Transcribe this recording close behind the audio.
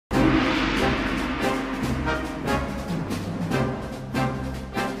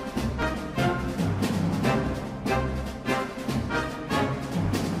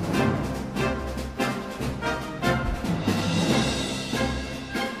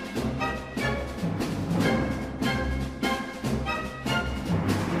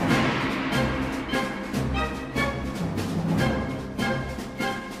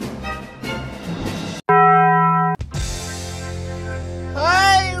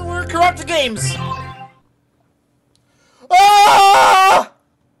up to games! Ah!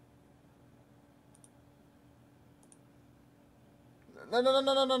 No, no, no,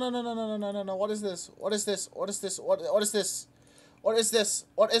 no, no, no, no, no, no, no, no, no, what is this? What is this? What is this? What is this? What is this?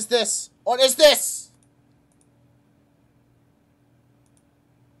 What is this? What is this?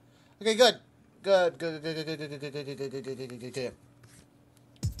 Okay, good. Good, good, good, good, good, good, good, good, good, good, good, good, good, good, good.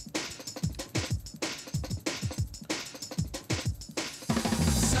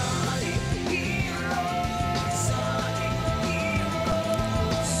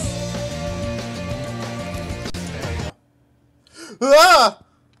 Ah!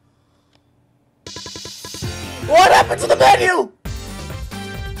 What happened to the menu?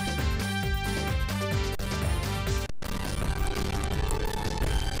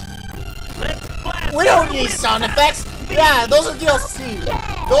 We don't need sound effects. Yeah, those are DLC.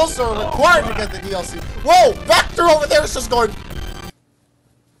 Those are required to get the DLC. Whoa, Vector over there is just going.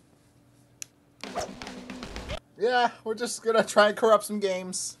 Yeah, we're just gonna try and corrupt some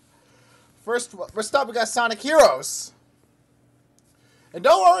games. First up, we got Sonic Heroes. And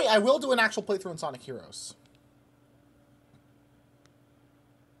don't worry, I will do an actual playthrough in Sonic Heroes.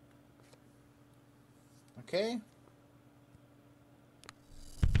 Okay.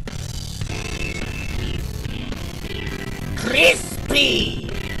 Crispy!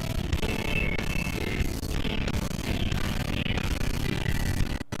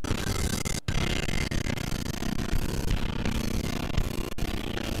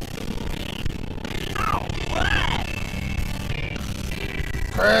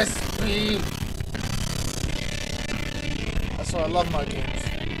 Crispy! That's why I love my games.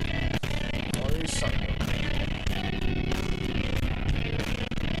 Oh, you suck.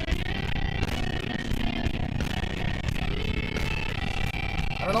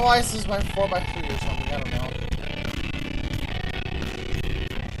 I don't know why this is my 4x3 or something, I don't know.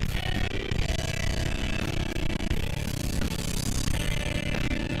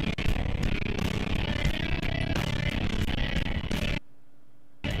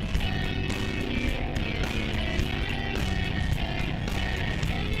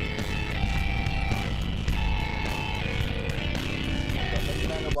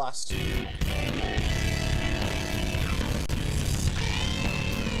 Blast.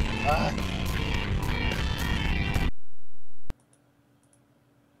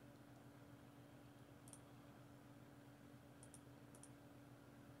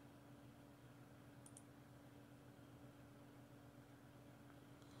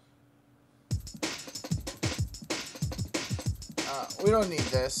 We don't need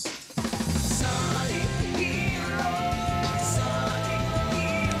this.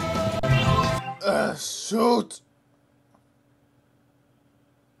 Shoot!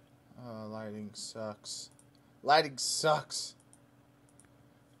 Lighting sucks. Lighting sucks.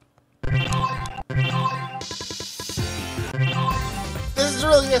 This is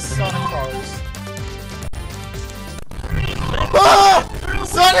really a Sonic Cars. Ah!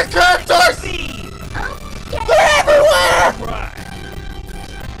 Sonic characters! They're everywhere!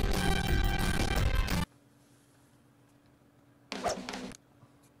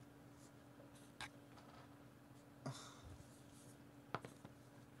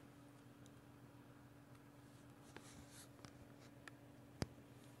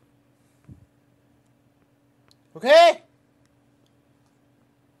 Okay?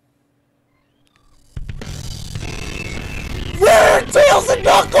 Where are Tails and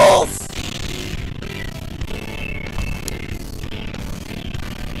Knuckles?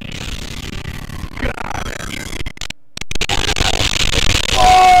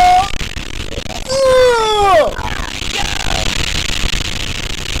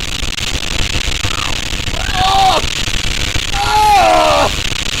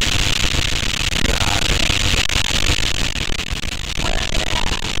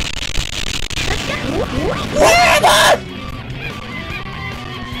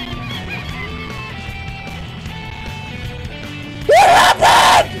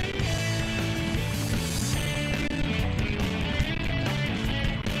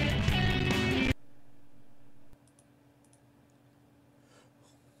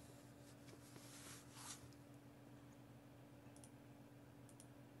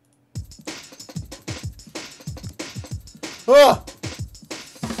 Ugh.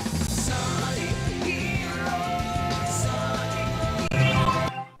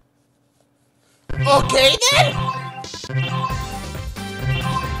 Okay then.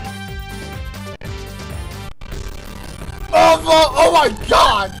 Oh my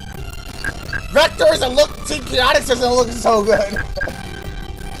god! Vector doesn't look, Team Chaotix doesn't look so good. Let's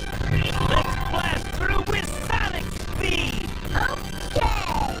blast through with Sonic speed! Okay!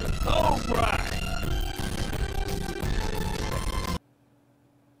 Oh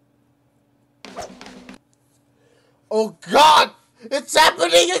Oh God! It's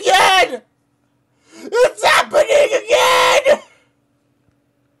happening again! It's happening again!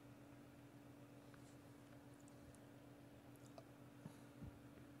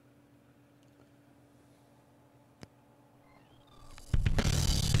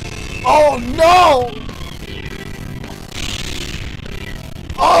 Oh no!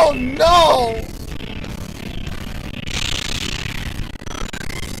 Oh no!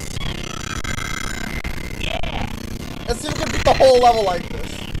 Let's see if we can beat the whole level like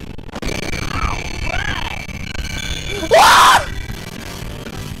this. Ah!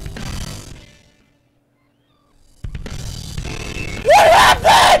 What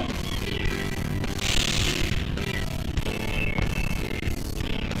happened?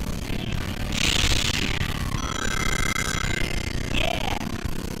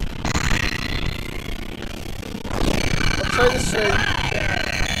 Let's try this thing.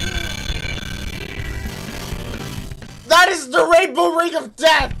 That is the Rainbow Ring of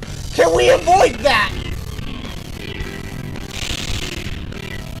Death! Can we avoid that?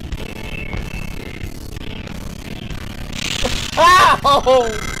 Ow!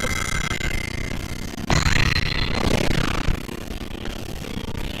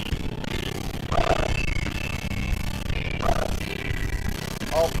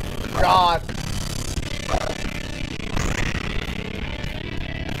 Oh, God.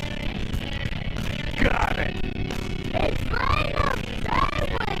 Got it. It's right up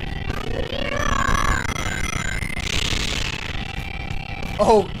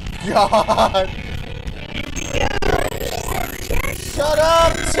Oh, God. Shut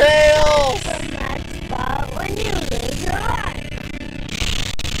up, Tails! When you lose your life.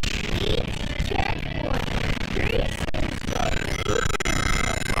 Checkpoint. 3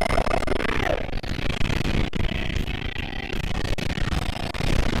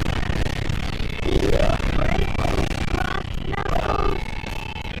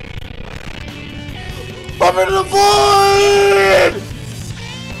 I'm in the void!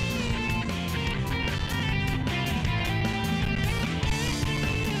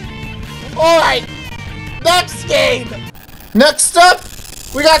 Alright, next game! Next up,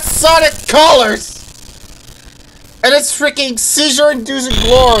 we got Sonic Colors! And it's freaking seizure-inducing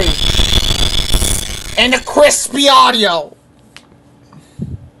glory! And a crispy audio!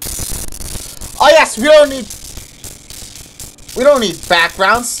 Oh yes, we don't need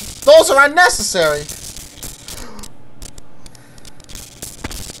backgrounds. Those are unnecessary.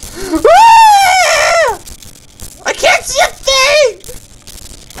 I can't see a thing!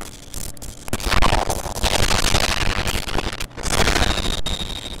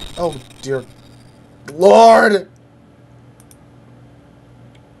 Oh dear Lord!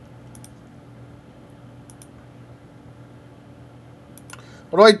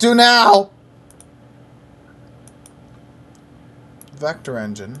 What do I do now? Vector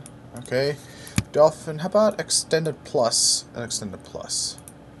engine. Okay. Dolphin. How about extended plus? An extended plus.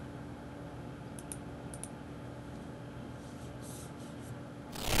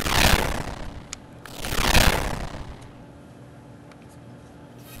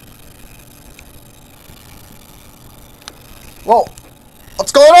 Whoa!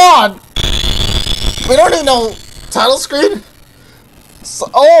 What's going on? We don't need no title screen. So,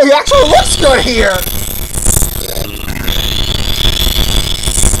 oh, he actually looks good here.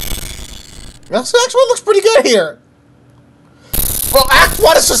 This actually looks pretty good here. Well, Act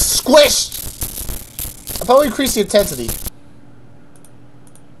 1 is just squished. I'll probably increase the intensity.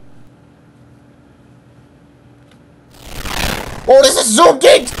 Oh, this is zoomed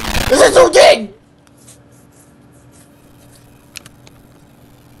in! This is zoomed in!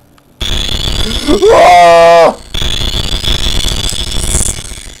 Oh!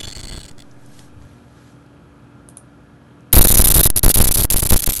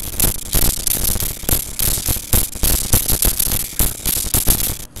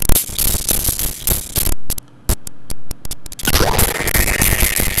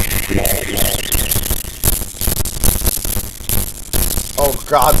 Oh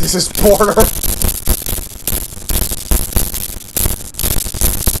God, this is Porter.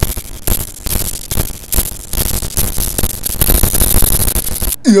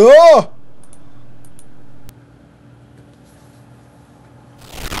 Yeah.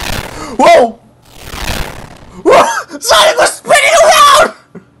 Whoa! Whoa! Sonic was spinning around!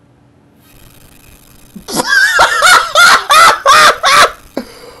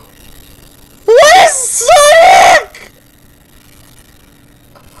 What is Sonic?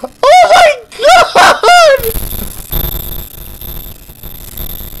 Oh my God!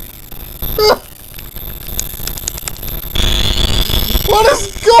 What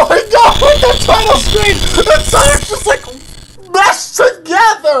is going on with the title screen? The Sonic's just like meshed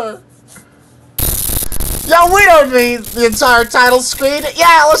together. Yeah, we don't need the entire title screen.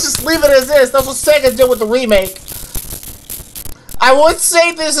 Yeah, let's just leave it as is. That's what Sega did with the remake. I would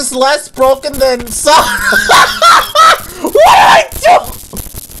say this is less broken than Sonic. What did I do?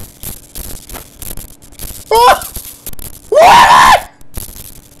 What am I?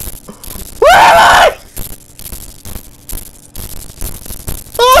 What am I?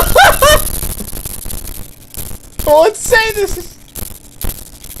 Well, let's say this is...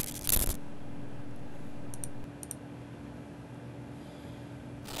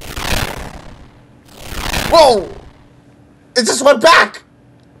 Whoa! It just went back!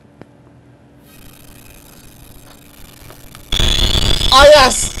 Ah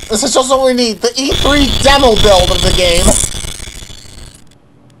yes! This is just what we need. The E3 demo build of the game.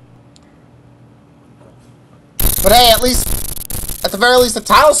 But hey, at least... At the very least, the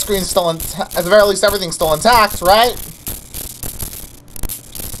title screen's still intact. At the very least, everything's still intact, right?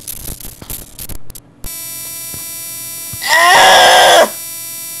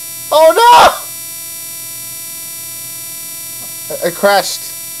 Oh no! It crashed.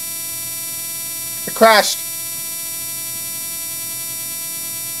 It crashed.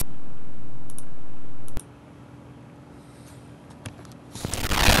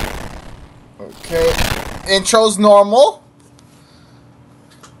 Okay. Intro's normal.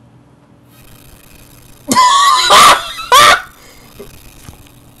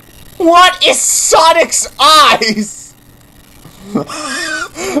 What is Sonic's eyes? They're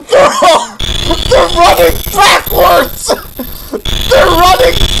running backwards! They're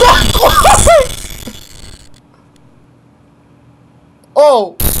running backwards!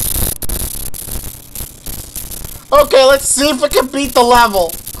 Oh! Okay, let's see if we can beat the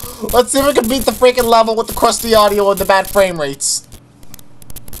level. Let's see if we can beat the freaking level with the crusty audio and the bad frame rates.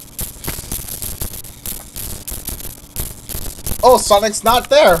 Oh, Sonic's not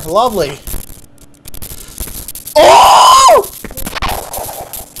there. Lovely. Oh!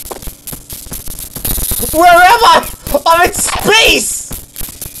 Where am I? I'm in space!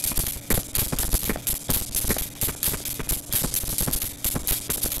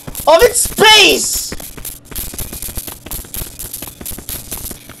 I'm in space!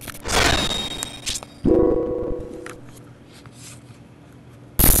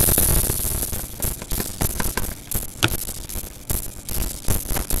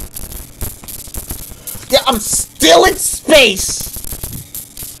 Yeah, I'm still in space!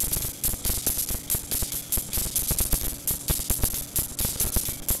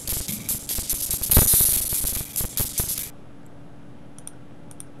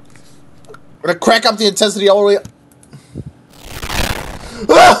 I'm gonna crank up the intensity all the way up.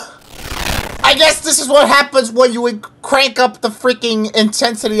 I guess this is what happens when you would crank up the freaking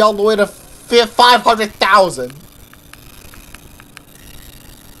intensity all the way to 500,000.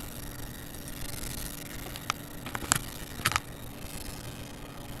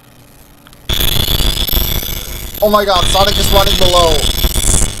 Oh my god, Sonic is running below.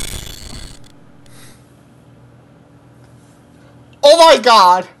 Oh my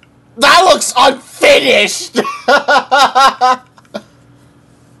god! That looks unfinished!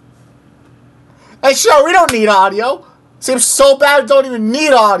 Hey, sure, we don't need audio. Seems so bad we don't even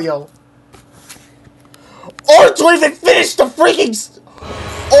need audio. Or to even finish the freaking...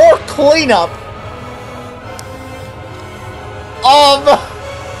 Or cleanup.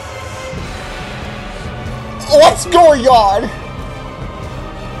 What's going on?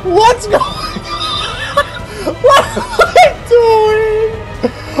 What's going on? What am I doing?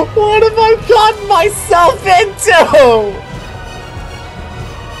 What have I gotten myself into?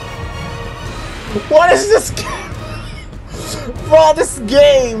 What is this game? Bro, this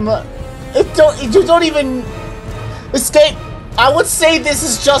game. You don't even escape. I would say this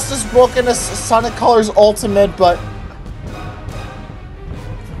is just as broken as Sonic Colors Ultimate, but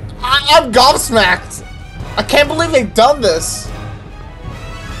I'm gobsmacked. I can't believe they've done this.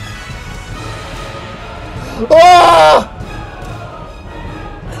 Ah!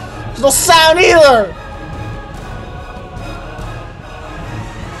 There's no sound either.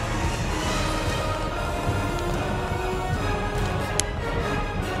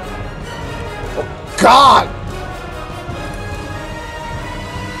 Oh God!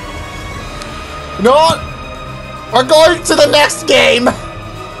 You know what? We're going to the next game.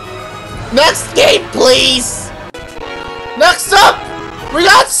 Next game, please! Next up, we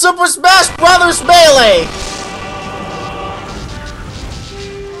got Super Smash Bros. Melee!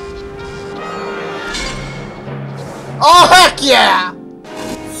 Oh, heck yeah!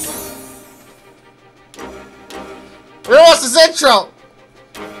 Who wants this intro?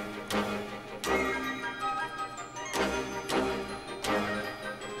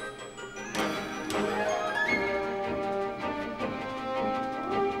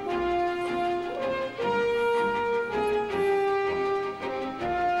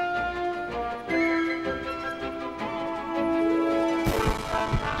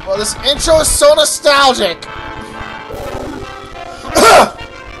 Well, this intro is so nostalgic.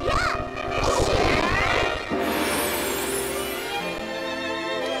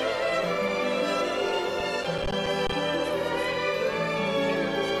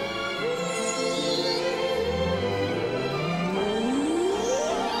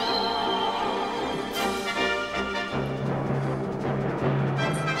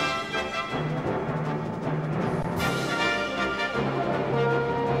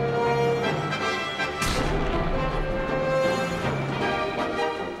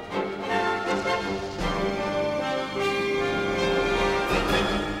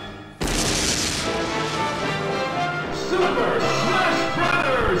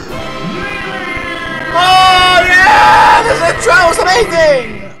 Oh yeah! This intro was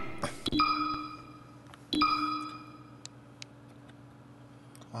amazing!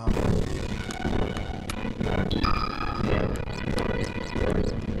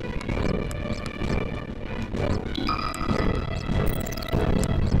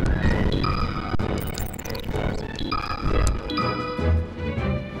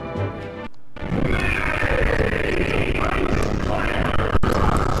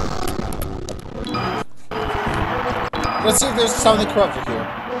 Let's see if there's something corrupted here.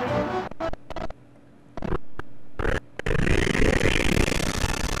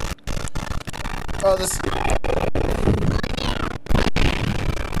 Oh, this...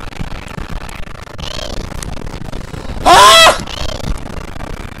 Ah!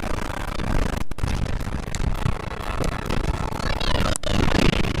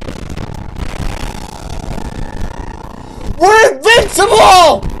 We're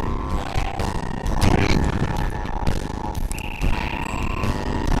invincible!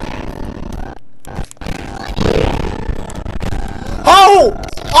 How?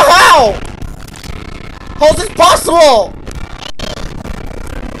 How? How is this possible?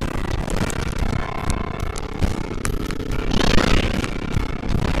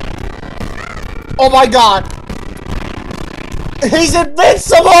 Oh my god! He's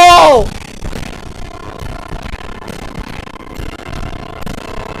invincible!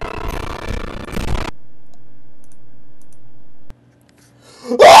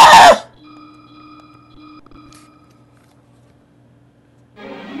 Ah!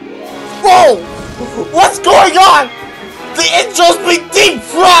 Whoa! What's going on? The intro's been deep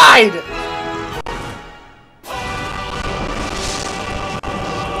fried!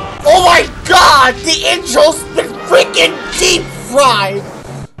 Oh my god! The intro's been freaking deep fried!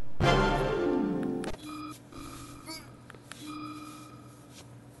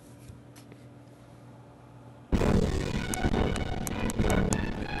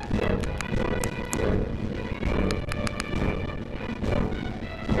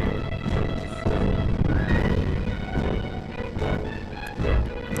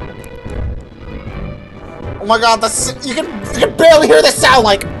 Oh my god, that's you can barely hear the sound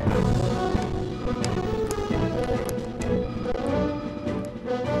like.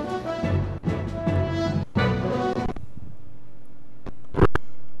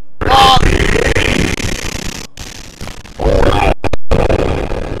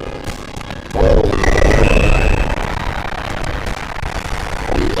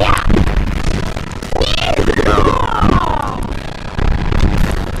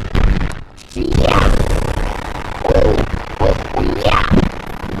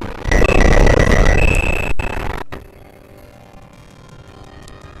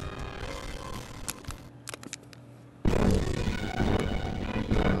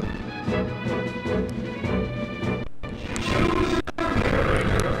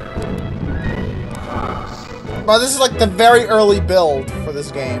 But this is like the very early build for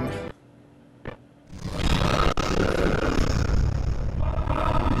this game.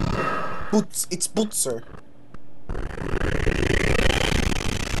 Boots, it's Bootser.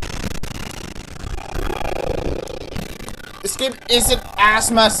 This game isn't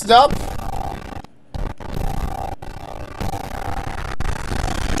as messed up.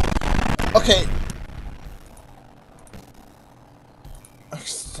 Okay.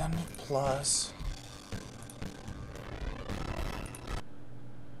 Extended plus.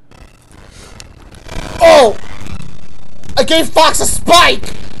 Oh! I gave Fox a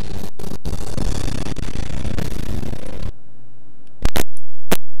spike!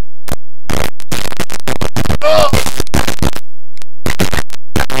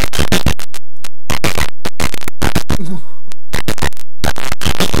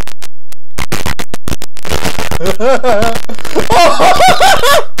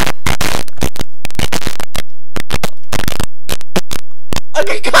 I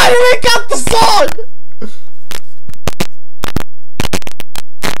can kind of make out the song!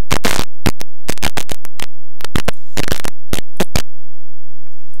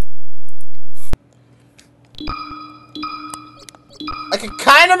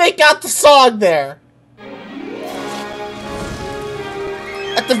 kind of make out the song there.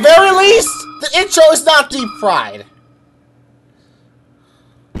 At the very least, the intro is not deep fried.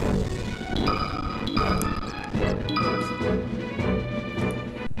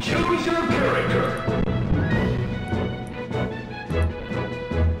 Choose your character.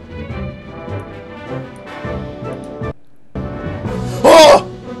 Oh!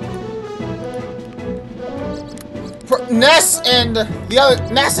 For Ness and the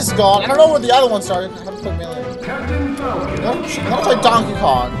other Ness is gone. I don't know where the other one started. I haven't played Melee. Captain Falcon. I'm gonna play Donkey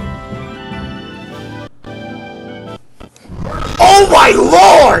Kong. Oh my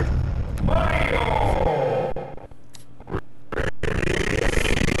lord!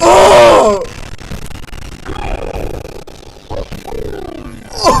 Oh!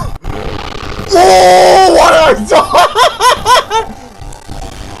 Oh, what have I done?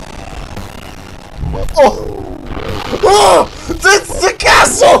 Oh! Oh! It's the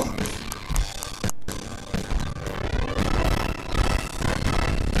castle!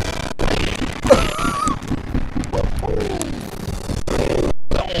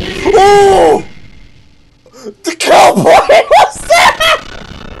 Oh! The Killblade was there!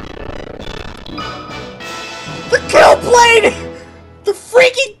 The Killblade! The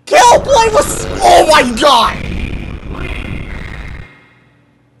freaking Killblade was... Oh my god!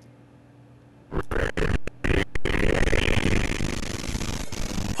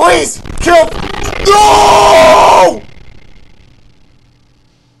 Please! Kill... No!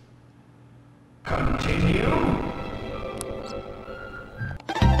 Continue.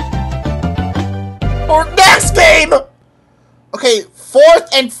 Or next game! Okay, fourth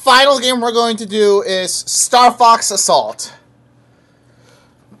and final game we're going to do is Star Fox Assault.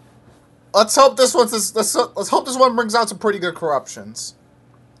 Let's hope this let's hope this one brings out some pretty good corruptions.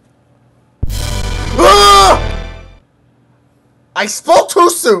 Ah! I spoke too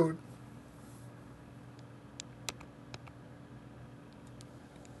soon.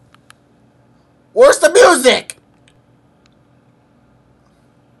 Where's the music?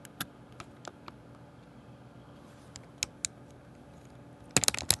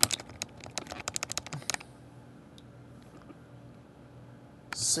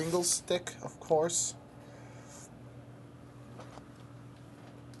 Single stick, of course.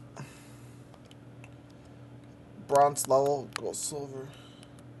 Bronze level, gold, silver.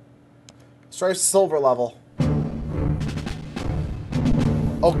 Let's try silver level.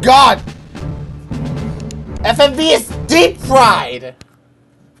 Oh god! FMV is deep fried!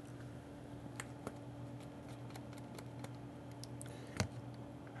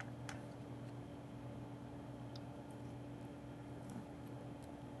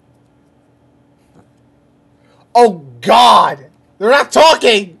 Oh god! They're not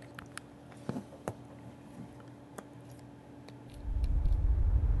talking!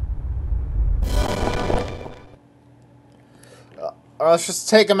 Let's just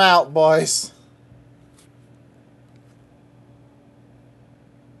take them out, boys.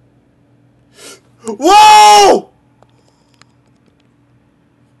 Whoa!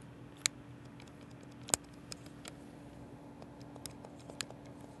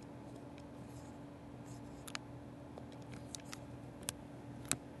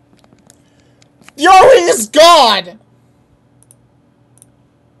 The O-ring is gone!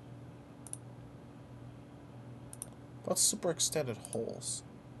 What's super extended holes?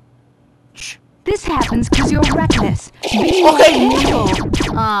 Shh. This happens because you're reckless. Be Okay. neutral.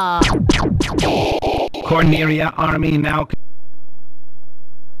 Corneria Army now.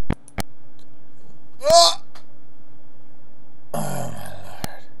 Oh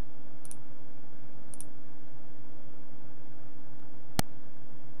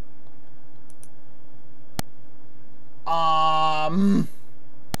my lord.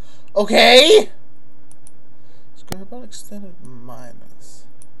 Okay. Square about extended minus.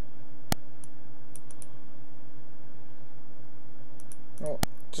 No,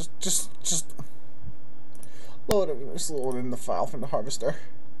 just load it. Just load in the file from the harvester.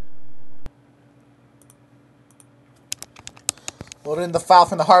 Load in the file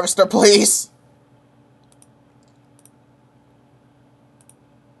from the harvester, please.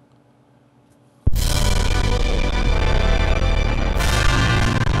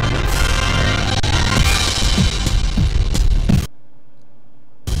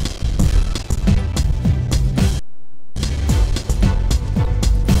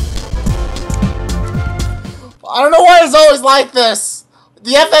 I don't know why it's always like this.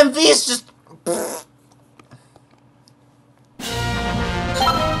 The FMV is just...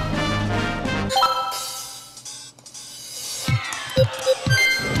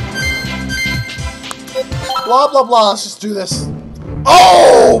 Blah, blah, blah. Let's just do this.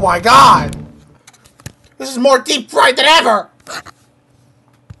 Oh my god! This is more deep fried than ever!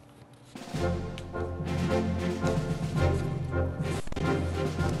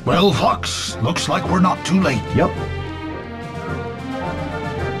 Well, Fox, looks like we're not too late. Yep.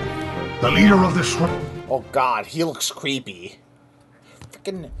 The leader of this... Oh god, he looks creepy.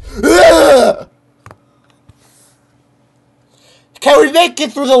 Freaking. Ugh! Can we make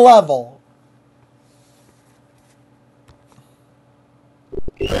it through the level?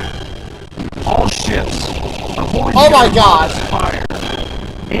 All ships. Avoid Oh my god! fire.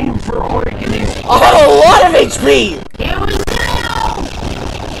 Aim for awakening. I have a lot of HP! Here we go!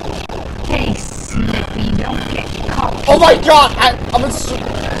 Hey, Snippy, don't get caught. Oh my god! I'm in.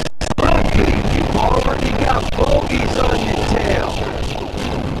 Bradley, you've already got bogeys on your tail.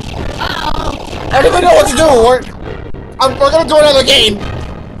 I don't even know what to do. We're gonna do another game.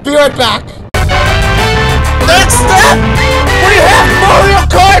 Be right back. Next up, we have Mario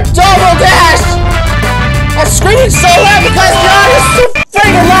Kart Double Dash. I'm screaming so loud because the audio is so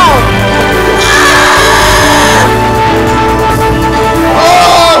freaking loud.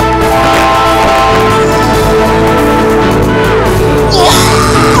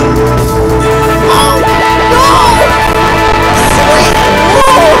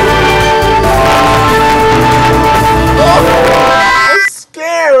 I'm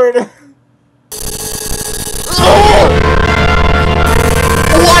scared.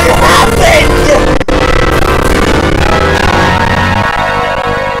 What happened?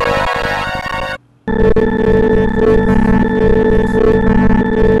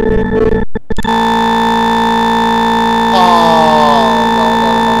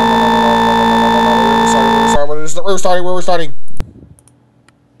 Where we're starting.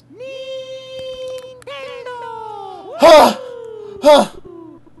 Huh. Huh.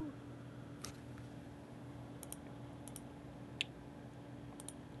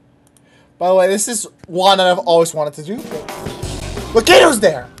 By the way, this is one that I've always wanted to do. Look, Gato's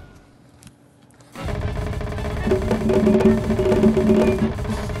there.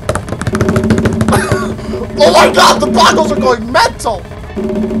 Oh my god, the boggles are going mental.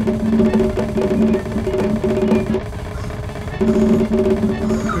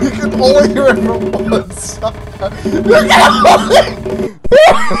 You can only hear it from one side. You can only hear it from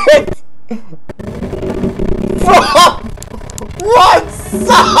one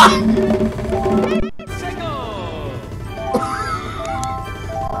side.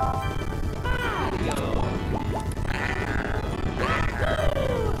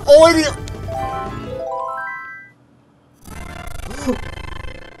 Only the.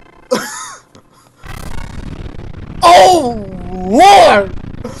 Oh Lord!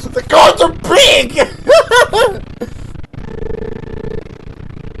 The cards are big!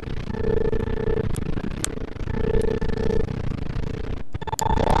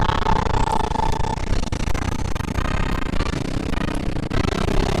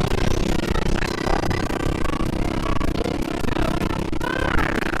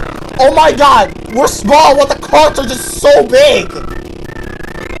 Oh my god! We're small, but the cards are just so big!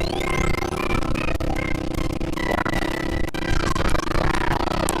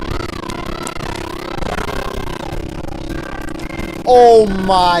 Oh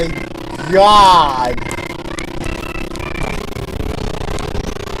my god!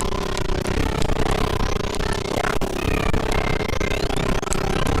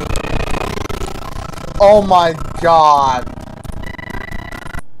 Oh my god!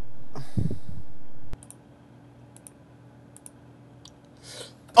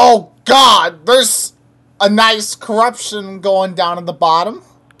 Oh god! There's a nice corruption going down at the bottom.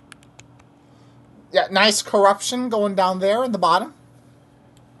 Yeah, nice corruption going down there in the bottom.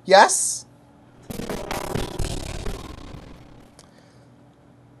 Yes?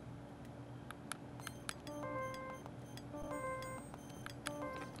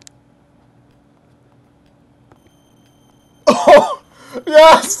 Oh,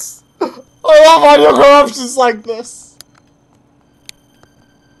 yes! I love audio corruptions like this.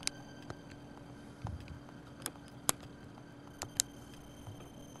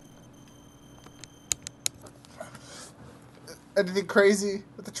 Anything crazy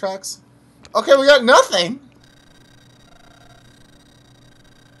with the tracks? Okay, we got nothing.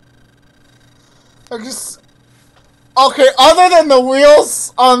 I just... Okay, other than the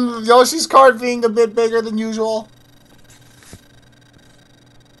wheels on Yoshi's card being a bit bigger than usual.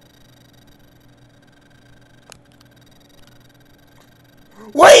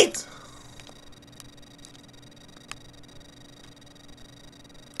 Wait!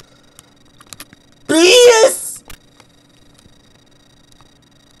 B is...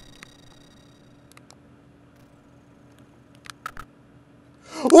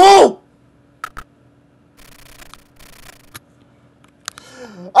 Whoa!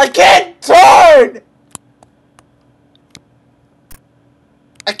 I can't turn!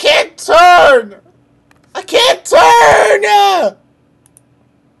 I can't turn! I can't turn!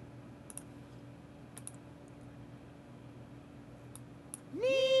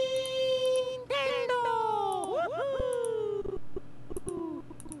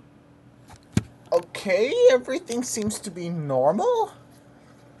 Okay, everything seems to be normal.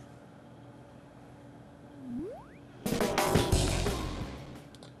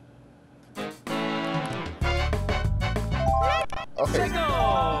 Okay,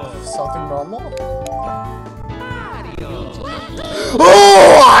 something normal?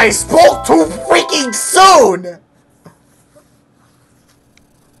 Oh, I spoke too freaking soon!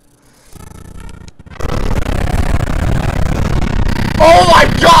 Oh my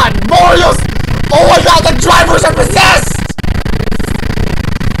god, Mario's... Oh my god, the drivers are possessed!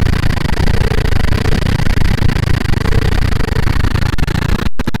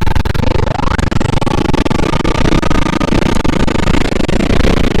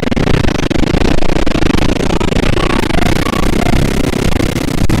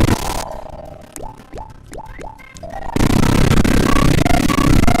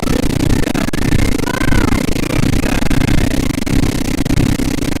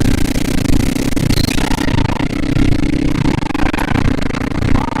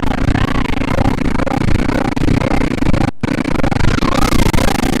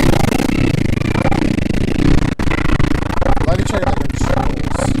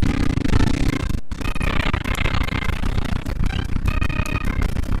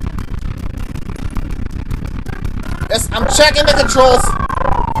 Yes, I'm checking the controls.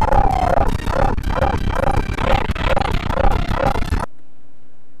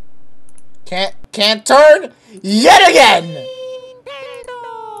 Can't turn yet again.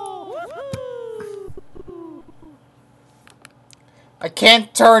 I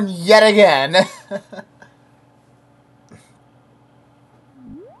can't turn yet again.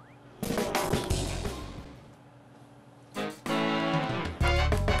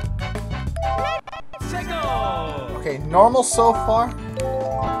 Okay, normal so far.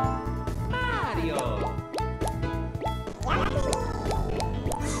 Mario.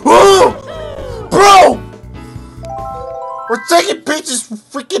 Whoa! Bro! We're taking Peach's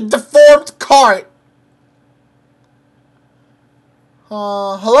freaking deformed cart.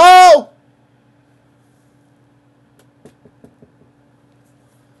 Hello?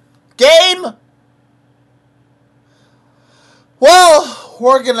 Game? Well,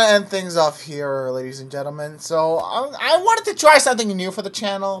 we're gonna end things off here, ladies and gentlemen. So, I wanted to try something new for the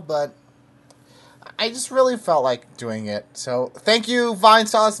channel, but I just really felt like doing it. So, thank you,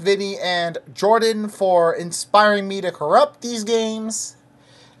 Vinesauce, Vinny, and Jordan for inspiring me to corrupt these games.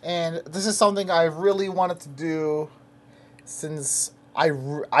 And this is something I really wanted to do since I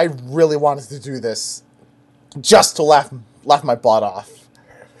really wanted to do this just to laugh my butt off.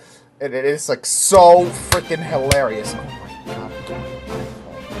 It is like so freaking hilarious. Oh my god.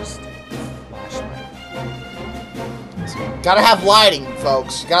 Just flash my... So, gotta have lighting,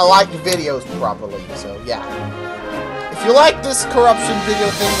 folks. You gotta light your videos properly. So yeah. If you like this corruption video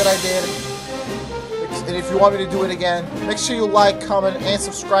thing that I did, and if you want me to do it again, make sure you like, comment, and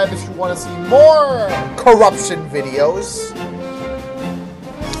subscribe if you want to see more corruption videos.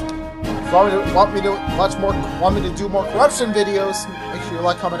 If you want me to do more corruption videos, make sure you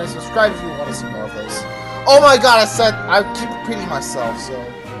like, comment, and subscribe if you want to see more of this. Oh my god, I keep repeating myself, so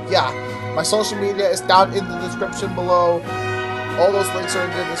yeah. My social media is down in the description below. All those links are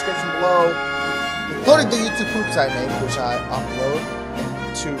in the description below, including the YouTube poops I make, which I upload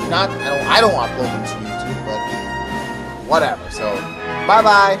to, I don't upload them to YouTube, but whatever. So,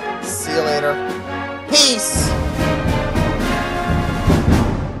 bye-bye. See you later. Peace!